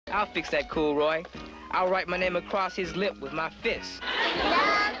I'll fix that, Cool Roy. I'll write my name across his lip with my fist.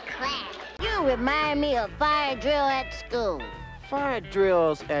 No class. You remind me of fire drill at school. Fire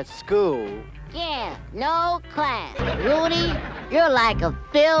drills at school? Yeah, no class. Rudy, you're like a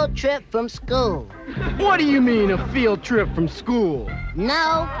field trip from school. What do you mean, a field trip from school?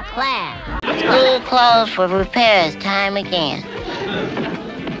 No class. School closed for repairs time again.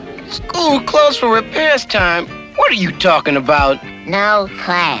 School closed for repairs time? What are you talking about? No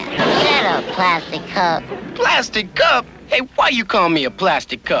class. Shut up, plastic cup. Plastic cup? Hey, why you call me a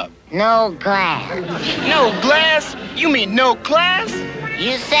plastic cup? No glass. No glass? You mean no class?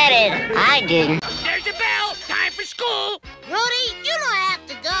 You said it. I didn't. There's the bell. Time for school. Rudy, you don't have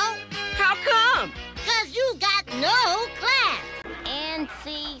to go. How come? 'Cause you got no class.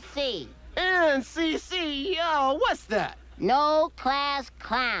 NCC. NCC? Oh, what's that? No class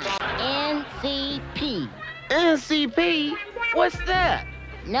clown. NCP. NCP? What's that?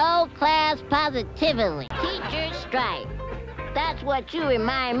 No class positively. Teacher strike. That's what you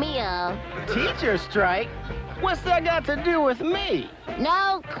remind me of. Teacher strike? What's that got to do with me?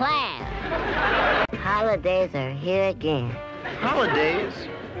 No class. Holidays are here again. Holidays?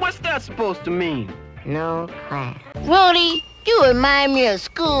 What's that supposed to mean? No class. Rudy, you remind me of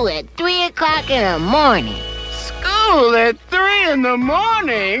school at 3 o'clock in the morning. School at 3 in the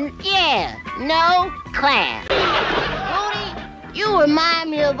morning? Yeah, no class. Rudy, you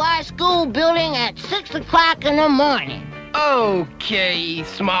remind me of our school building at 6 o'clock in the morning. Okay,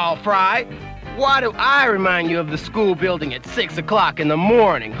 small fry. Why do I remind you of the school building at 6 o'clock in the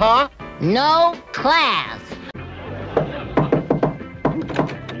morning, huh? No class.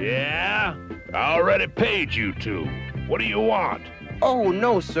 Yeah? I already paid you two. What do you want? Oh,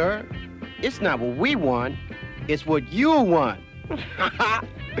 no, sir. It's not what we want. It's what you want.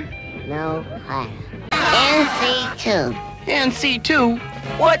 No class. NC2. NC2?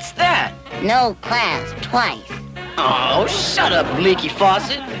 What's that? No class twice. Oh, shut up, Leaky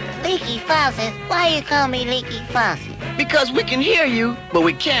Faucet. Leaky Faucet? Why you call me Leaky Faucet? Because we can hear you, but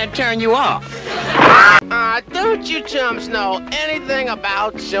we can't turn you off. Don't you chumps know anything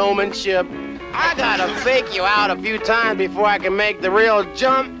about showmanship? I gotta fake you out a few times before I can make the real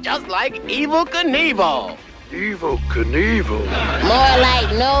jump, just like Evel Knievel. Evel Knievel. More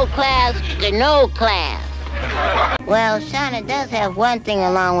like no class to no class. Well, Shauna does have one thing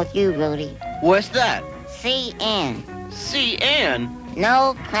along with you, Rudy. What's that? CN. CN?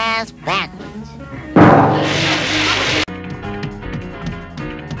 No class backwards.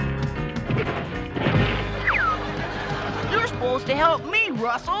 You're supposed to help me,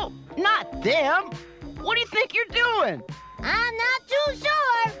 Russell, not them. What do you think you're doing? I'm not too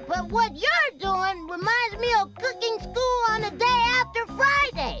sure, but what you're doing reminds me of cooking school on the day after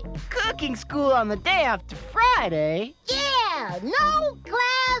Friday. Cooking school on the day after Friday? Yeah, no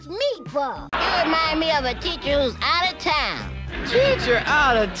class meatball. You remind me of a teacher who's out of town. Teacher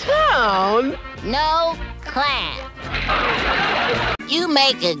out of town? No class. You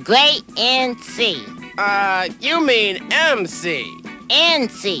make a great NC. You mean MC.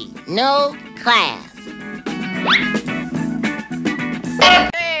 NC, no class.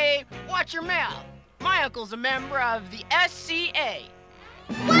 Hey, watch your mouth. My uncle's a member of the SCA.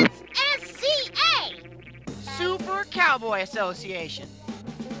 What's SCA? Super Cowboy Association.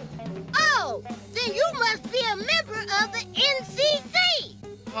 Oh, then you must be a member of the NCC.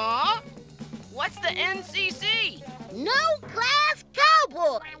 Huh? What's the NCC? No class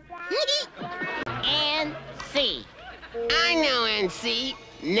cowboy. NC. I know NC.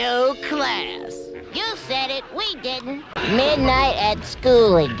 No class. You said it, we didn't. Midnight at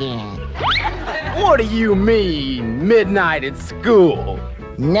school again. What do you mean, midnight at school?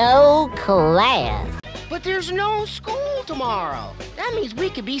 No class. But there's no school tomorrow. That means we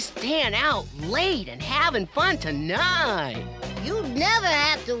could be staying out late and having fun tonight. You never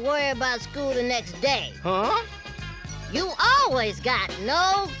have to worry about school the next day. Huh? You always got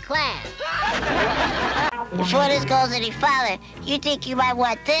no class. Before this goes any farther, you think you might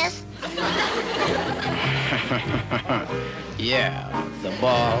want this? Yeah, the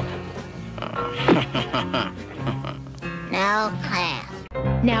ball. No class.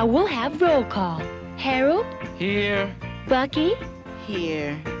 Now we'll have roll call. Harold, Here. Bucky,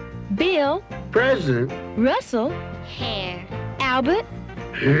 Here. Bill, Present. Russell, Hair. Albert,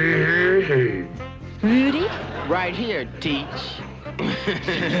 Hey, hey, hey. Rudy. Right here, Teach.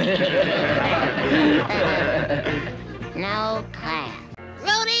 No class.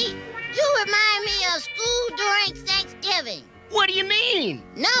 Rudy, you remind me of school during Thanksgiving. What do you mean?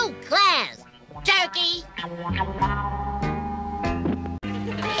 No class. Turkey.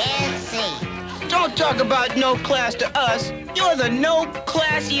 NC. Don't talk about no class to us. You're the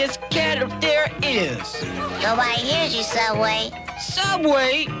no-classiest cat if there is. Nobody hears you, Subway,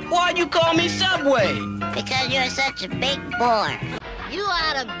 Subway? Why'd you call me Subway? because you're such a big bore. You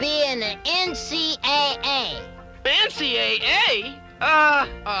ought to be in the NCAA. NCAA?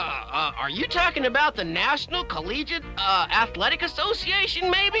 Are you talking about the National Collegiate Athletic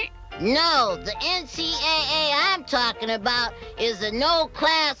Association, maybe? No, the NCAA I'm talking about is the no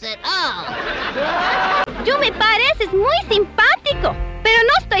class at all. Tú me pareces muy simpático, pero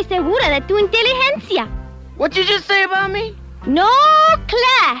no estoy segura de tu inteligencia. What'd you just say about me? No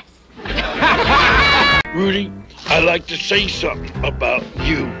class. Rudy, I'd like to say something about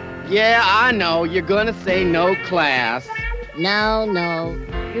you. Yeah, I know. You're gonna say no class. No,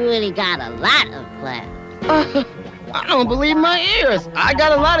 you really got a lot of class. I don't believe my ears. I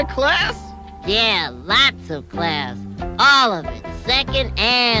got a lot of class. Yeah, lots of class. All of it, second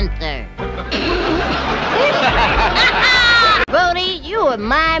and third. Rudy, you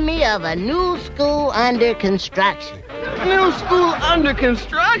remind me of a new school under construction. New school under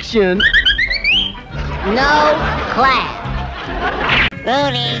construction? No class.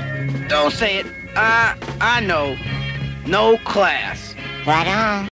 Rudy, Don't say it. I know. No class. right on.